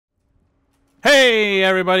Hey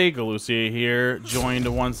everybody, Galucia here, joined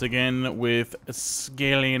once again with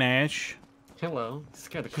Scaly and Ash. Hello.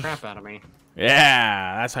 Scared the crap out of me.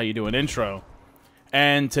 Yeah, that's how you do an intro.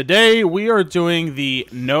 And today we are doing the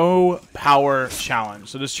No Power Challenge.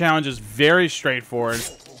 So this challenge is very straightforward.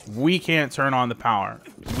 We can't turn on the power.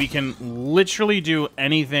 We can literally do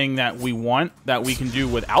anything that we want that we can do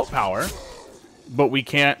without power, but we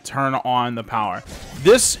can't turn on the power.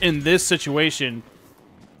 In this situation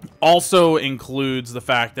also includes the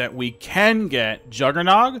fact that we can get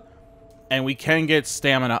Juggernog and we can get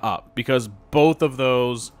Stamina Up, because both of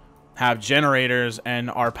those have generators and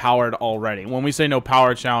are powered already. When we say no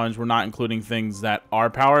power challenge, we're not including things that are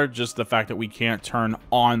powered, just the fact that we can't turn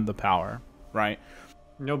on the power, right?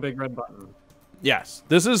 No big red button. Yes,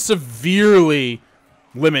 this is severely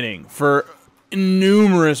limiting for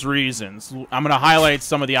numerous reasons. I'm going to highlight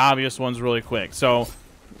some of the obvious ones really quick. So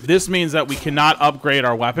this means that we cannot upgrade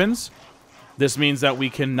our weapons. This means that we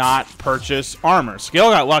cannot purchase armor. Scale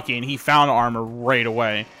got lucky and he found armor right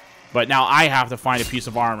away. But now I have to find a piece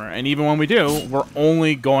of armor. And even when we do, we're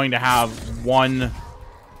only going to have one...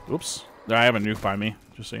 Oops. I have a nuke by me,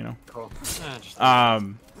 just so you know. Cool. Yeah,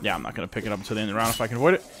 I'm not going to pick it up until the end of the round if I can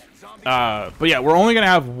avoid it. But yeah, we're only going to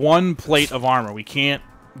have one plate of armor. We can't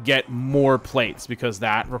get more plates because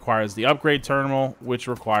that requires the upgrade terminal, which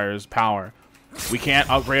requires power. We can't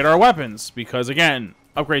upgrade our weapons because, again,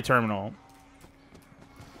 upgrade terminal.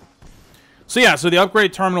 So yeah, so the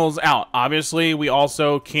upgrade terminal is out. Obviously, we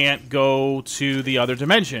also can't go to the other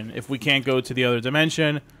dimension. If we can't go to the other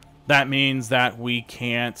dimension, that means that we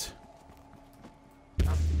can't...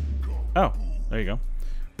 Oh, there you go.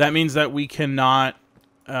 That means that we cannot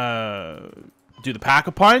do the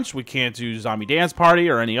Pack-a-Punch. We can't do Zombie Dance Party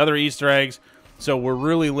or any other Easter eggs. So we're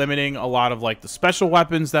really limiting a lot of like the special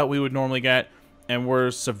weapons that we would normally get, and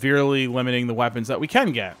we're severely limiting the weapons that we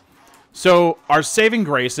can get. So our saving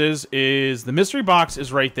graces is the mystery box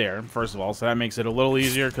is right there, first of all, so that makes it a little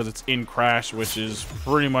easier because it's in Crash, which is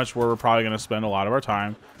pretty much where we're probably going to spend a lot of our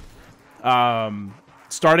time.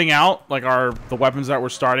 Starting out, like the weapons that we're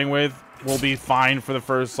starting with will be fine for the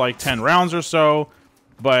first like 10 rounds or so,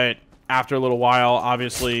 but after a little while,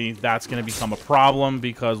 obviously that's going to become a problem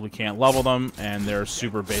because we can't level them and they're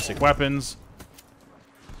super basic weapons.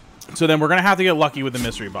 So then we're going to have to get lucky with the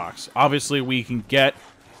mystery box. Obviously we can get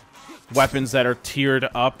weapons that are tiered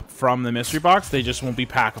up from the mystery box. They just won't be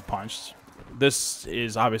pack-a-punched. This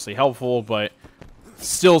is obviously helpful, but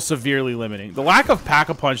still severely limiting. The lack of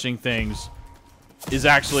pack-a-punching things is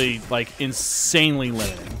actually like insanely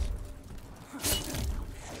limiting.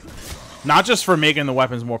 Not just for making the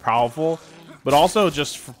weapons more powerful, but also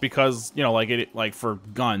just because, you know, like for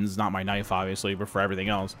guns, not my knife obviously, but for everything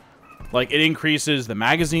else. Like, it increases the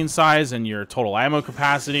magazine size and your total ammo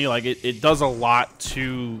capacity. Like, it does a lot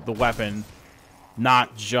to the weapon,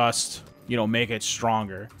 not just, you know, make it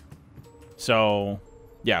stronger. So,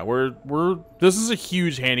 yeah, this is a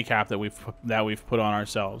huge handicap that we've put on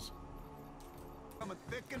ourselves.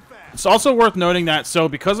 It's also worth noting that, so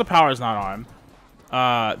because the power is not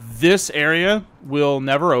on, this area will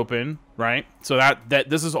never open, right? So that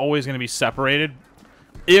this is always going to be separated.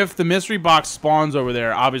 If the mystery box spawns over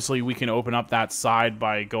there, obviously we can open up that side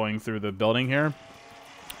by going through the building here.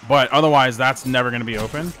 But otherwise, that's never going to be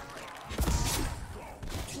open.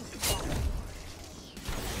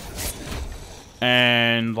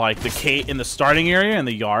 And like the cave in the starting area in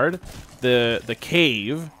the yard, the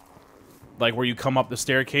cave, like where you come up the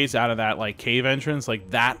staircase out of that like cave entrance,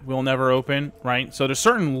 like that will never open, right? So there's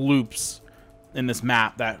certain loops in this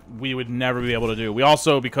map that we would never be able to do. We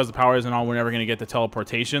also, because the power isn't on, we're never going to get the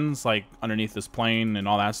teleportations like underneath this plane and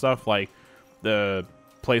all that stuff, like the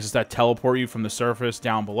places that teleport you from the surface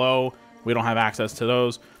down below. We don't have access to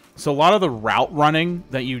those. So a lot of the route running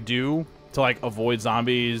that you do to like avoid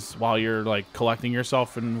zombies while you're like collecting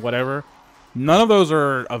yourself and whatever, none of those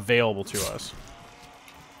are available to us.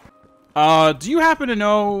 Do you happen to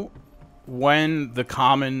know when the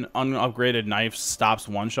common unupgraded knife stops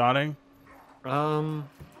one-shotting? 13,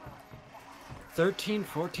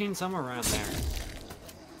 14, somewhere around there.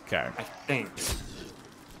 Okay. I think.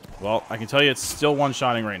 Well, I can tell you it's still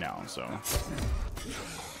one-shotting right now, so.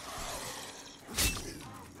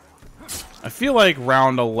 I feel like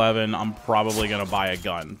round 11, I'm probably going to buy a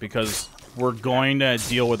gun, because we're going to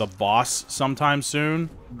deal with a boss sometime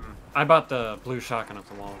soon. I bought the blue shotgun at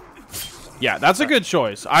the wall. Yeah, that's a good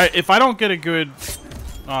choice. If I don't get a good... it's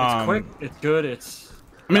quick, it's good,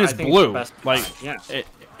 I mean, it's blue. Like, yeah.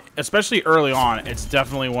 Especially early on, it's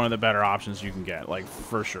definitely one of the better options you can get, like,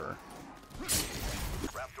 for sure.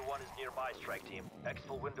 Raptor 1 is nearby, strike team.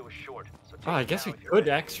 Exfil window is short, so Oh, I guess we could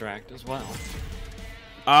extract as well.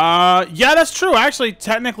 Yeah, that's true. Actually,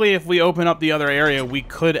 technically, if we open up the other area, we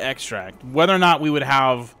could extract. Whether or not we would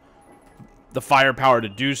have the firepower to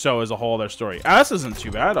do so is a whole other story. This isn't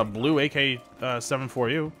too bad. A blue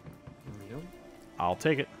AK-74U. Yep. I'll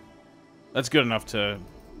take it. That's good enough to,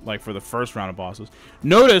 like, for the first round of bosses.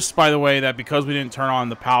 Notice, by the way, that because we didn't turn on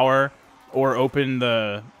the power or open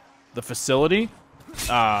the facility,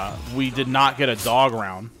 we did not get a dog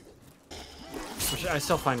round. Which I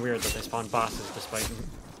still find weird that they spawn bosses despite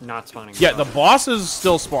not spawning. Yeah, dogs. the bosses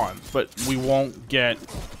still spawn, but we won't get...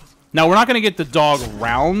 Now, we're not going to get the dog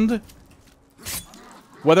round.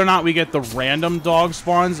 Whether or not we get the random dog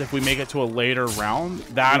spawns if we make it to a later round,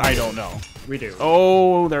 that I don't know. We do.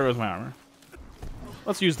 Oh, there goes my armor.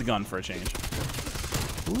 Let's use the gun for a change.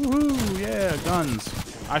 Woohoo, yeah, guns.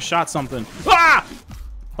 I shot something. Ah!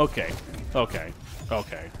 Okay, okay,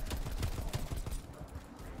 okay.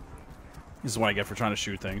 This is what I get for trying to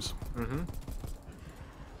shoot things. Mm-hmm.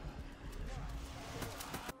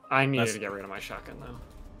 I needed to get rid of my shotgun, though.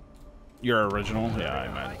 Your original? Yeah, I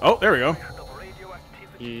imagine. Oh, there we go.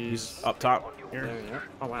 He's Up top here. there, yeah.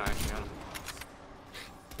 Oh, wow, I actually got him.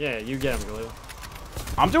 Yeah, you get him, Galu.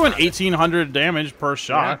 I'm doing 1,800 damage per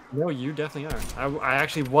shot. Yeah, no, you definitely are. I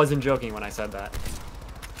actually wasn't joking when I said that.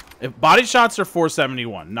 If body shots are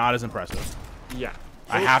 471, not as impressive. Yeah.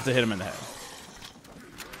 I have to hit him in the head.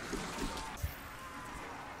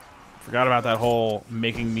 Forgot about that whole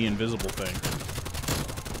making me invisible thing.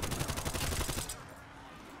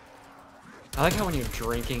 I like how when you're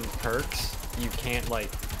drinking perks, you can't, like,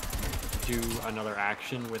 do another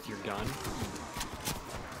action with your gun.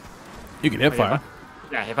 You can hip fire.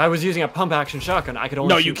 Yeah, if I was using a pump action shotgun, I could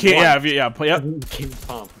only No, you can't. Yeah, if you, yep.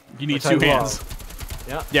 Pump. You need which I two hands. love.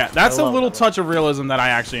 Yeah. Yeah, that's I a love little that. touch of realism that I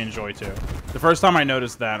actually enjoy too. The first time I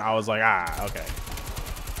noticed that, I was like, ah, okay.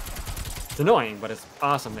 It's annoying, but it's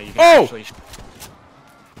awesome that you can actually.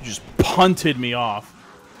 You just punted me off.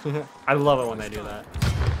 I love it when they do that.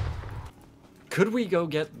 Could we go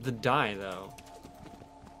get the die though?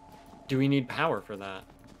 Do we need power for that?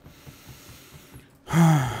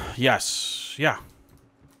 Yes. Yeah.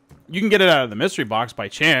 You can get it out of the mystery box by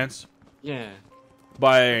chance. Yeah.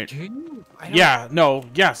 But Do you? I don't- yeah, no,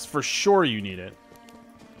 yes, for sure you need it.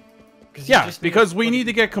 'Cause you Yeah, just because we plug- need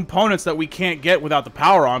to get components that we can't get without the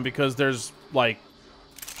power on because there's, like,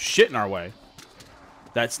 shit in our way.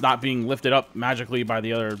 That's not being lifted up magically by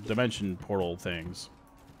the other dimension portal things.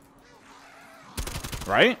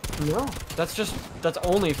 Right? No, that's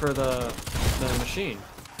only for the machine.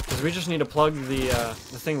 Because we just need to plug the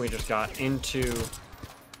thing we just got into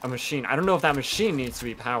a machine. I don't know if that machine needs to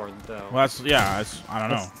be powered though. Well, I don't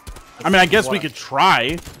know. That's I mean, I guess we what? could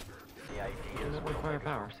try. Does it require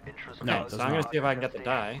power? No, it Okay, does so I'm gonna not. see if I can get the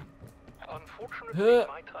die. Unfortunately, Huh.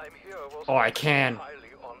 my time here was Oh, I can. highly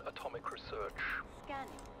on atomic research, Scanning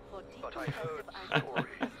for but I heard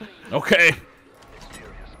stories. Okay.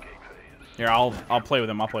 Mysterious gateways. Here, I'll play with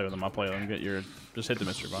him. I'll play with him. I'll play with him. Get your just hit the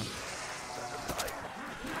mystery box.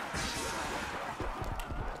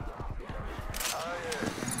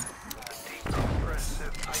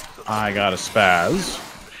 I got a spaz,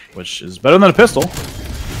 which is better than a pistol.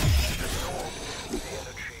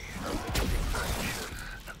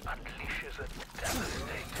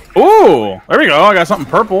 Ooh, there we go. I got something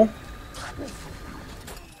purple.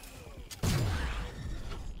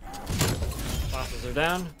 Bosses are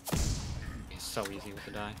down. It's so easy with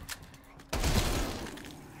the die.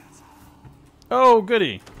 Oh,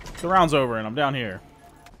 goody. The round's over and I'm down here.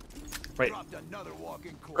 Wait.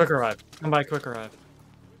 Quick revive. Come by quick revive.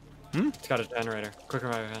 Hmm? It's got a generator. Quick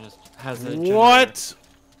revive has a generator. What?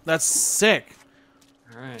 That's sick.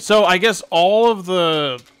 Alright. So I guess all of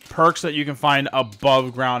the perks that you can find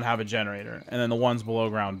above ground have a generator, and then the ones below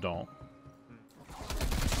ground don't.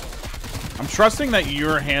 I'm trusting that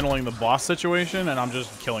you're handling the boss situation, and I'm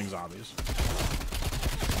just killing zombies.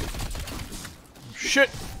 Shit!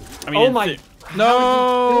 I mean, Oh my- no!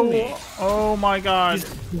 how did you kill me? Oh my god!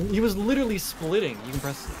 He was literally splitting. You can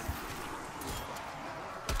press.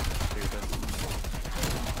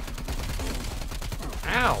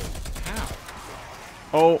 Ow! Ow!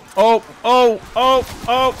 Oh! Oh! Oh! Oh!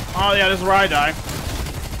 Oh! Oh yeah, this is where I die.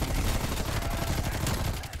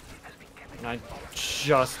 And I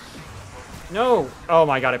just. No! Oh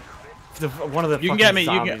my god! One of the You can fucking get me, you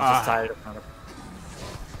can- zombies decided.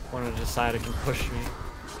 One of them decided can push me.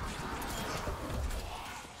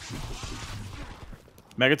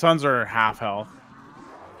 Megatons are half health.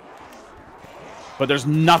 But there's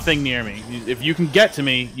nothing near me. If you can get to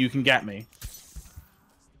me, you can get me.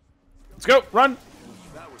 Let's go! Run!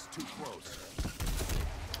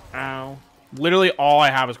 Ow! Literally all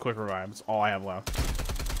I have is quick revive. That's all I have left.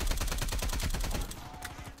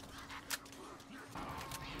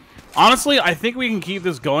 Honestly, I think we can keep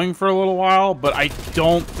this going for a little while, but I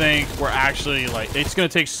don't think we're actually, like, it's going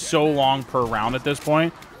to take so long per round at this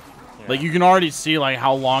point. Yeah. Like, you can already see, like,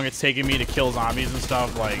 how long it's taking me to kill zombies and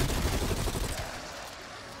stuff. Like,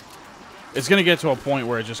 it's going to get to a point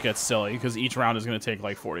where it just gets silly, because each round is going to take,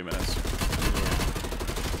 like, 40 minutes.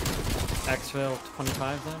 Exfil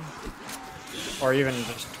 25, then? Or even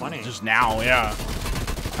just 20? Just now, yeah.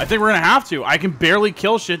 I think we're going to have to. I can barely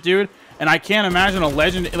kill shit, dude. And I can't imagine a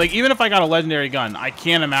legend, like, even if I got a legendary gun, I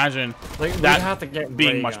can't imagine that have to get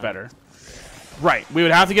being much better. Right. We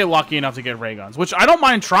would have to get lucky enough to get ray guns, which I don't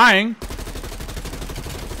mind trying.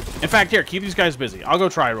 In fact, here, keep these guys busy. I'll go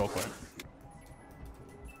try real quick.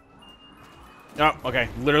 Oh, okay.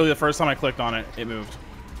 Literally the first time I clicked on it, it moved.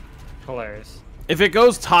 Hilarious. If it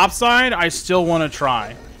goes topside, I still want to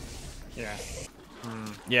try. Yeah.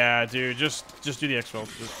 Yeah, dude, just do the exfil.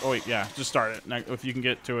 Oh wait, yeah, just start it. Now, if you can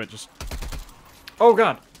get to it, just. Oh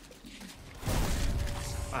god.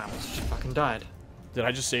 I almost fucking died. Did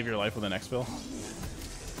I just save your life with an exfil?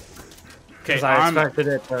 Okay, I expected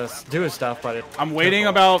it to do its stuff, but I'm waiting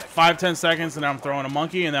about 5-10 seconds, and then I'm throwing a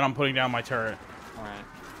monkey, and then I'm putting down my turret. All right.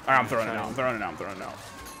 All right, I'm throwing it now. I'm throwing it now. I'm throwing it now.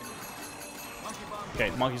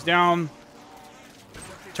 Okay, monkey's down.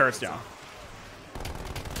 Turret's down.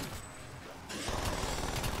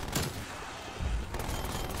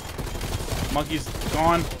 Monkey's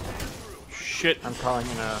gone. Shit. I'm calling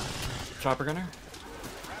in a chopper gunner.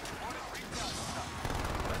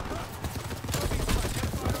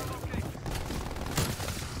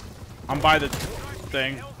 I'm by the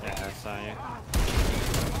thing. Yeah, I saw you.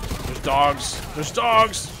 There's dogs. There's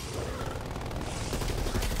dogs.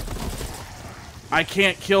 I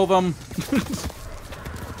can't kill them.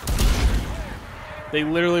 They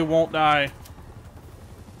literally won't die.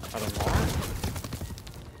 I don't know.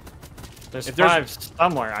 There's 5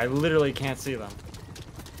 somewhere. I literally can't see them.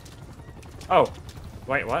 Oh.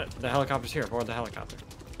 Wait, what? The helicopter's here. Board the helicopter.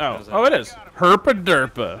 Oh. Oh, it is. Herpa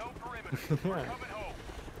derpa.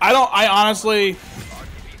 I honestly...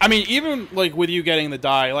 I mean, even, like, with you getting the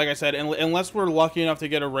die, like I said, unless we're lucky enough to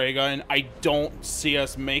get a ray gun, I don't see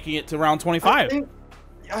us making it to round 25.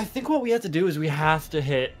 I think what we have to do is we have to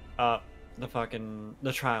hit up the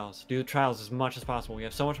trials. Do the trials as much as possible. We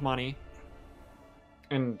have so much money.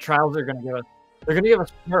 And trials are gonna give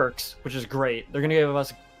us perks, which is great. They're gonna give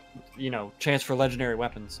us, you know, chance for legendary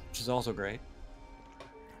weapons, which is also great.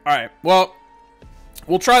 All right. Well,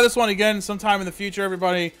 we'll try this one again sometime in the future,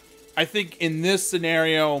 everybody. I think in this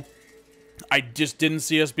scenario, I just didn't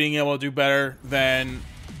see us being able to do better than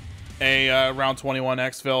a round 21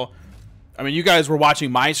 exfil. I mean, you guys were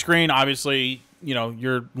watching my screen. Obviously, you know,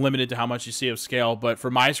 you're limited to how much you see of scale, but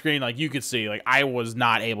for my screen, like, you could see, like, I was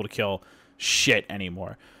not able to kill shit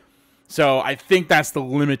anymore. So I think that's the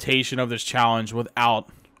limitation of this challenge without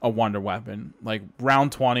a wonder weapon. Like,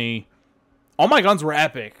 round 20, all my guns were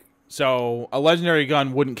epic, so a legendary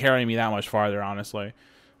gun wouldn't carry me that much farther, honestly.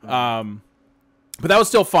 But that was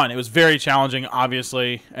still fun. It was very challenging,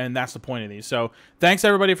 obviously, and that's the point of these. So thanks,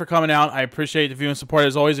 everybody, for coming out. I appreciate the viewing support,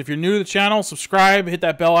 as always. If you're new to the channel, subscribe, hit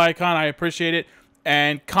that bell icon. I appreciate it.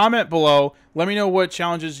 And comment below. Let me know what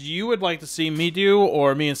challenges you would like to see me do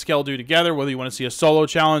or me and Skell do together, whether you want to see a solo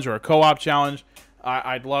challenge or a co-op challenge.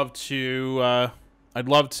 I'd love to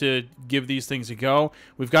give these things a go.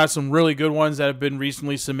 We've got some really good ones that have been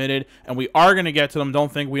recently submitted, and we are going to get to them.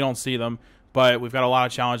 Don't think we don't see them, but we've got a lot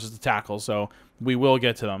of challenges to tackle, so we will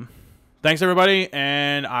get to them. Thanks, everybody,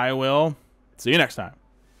 and I will see you next time.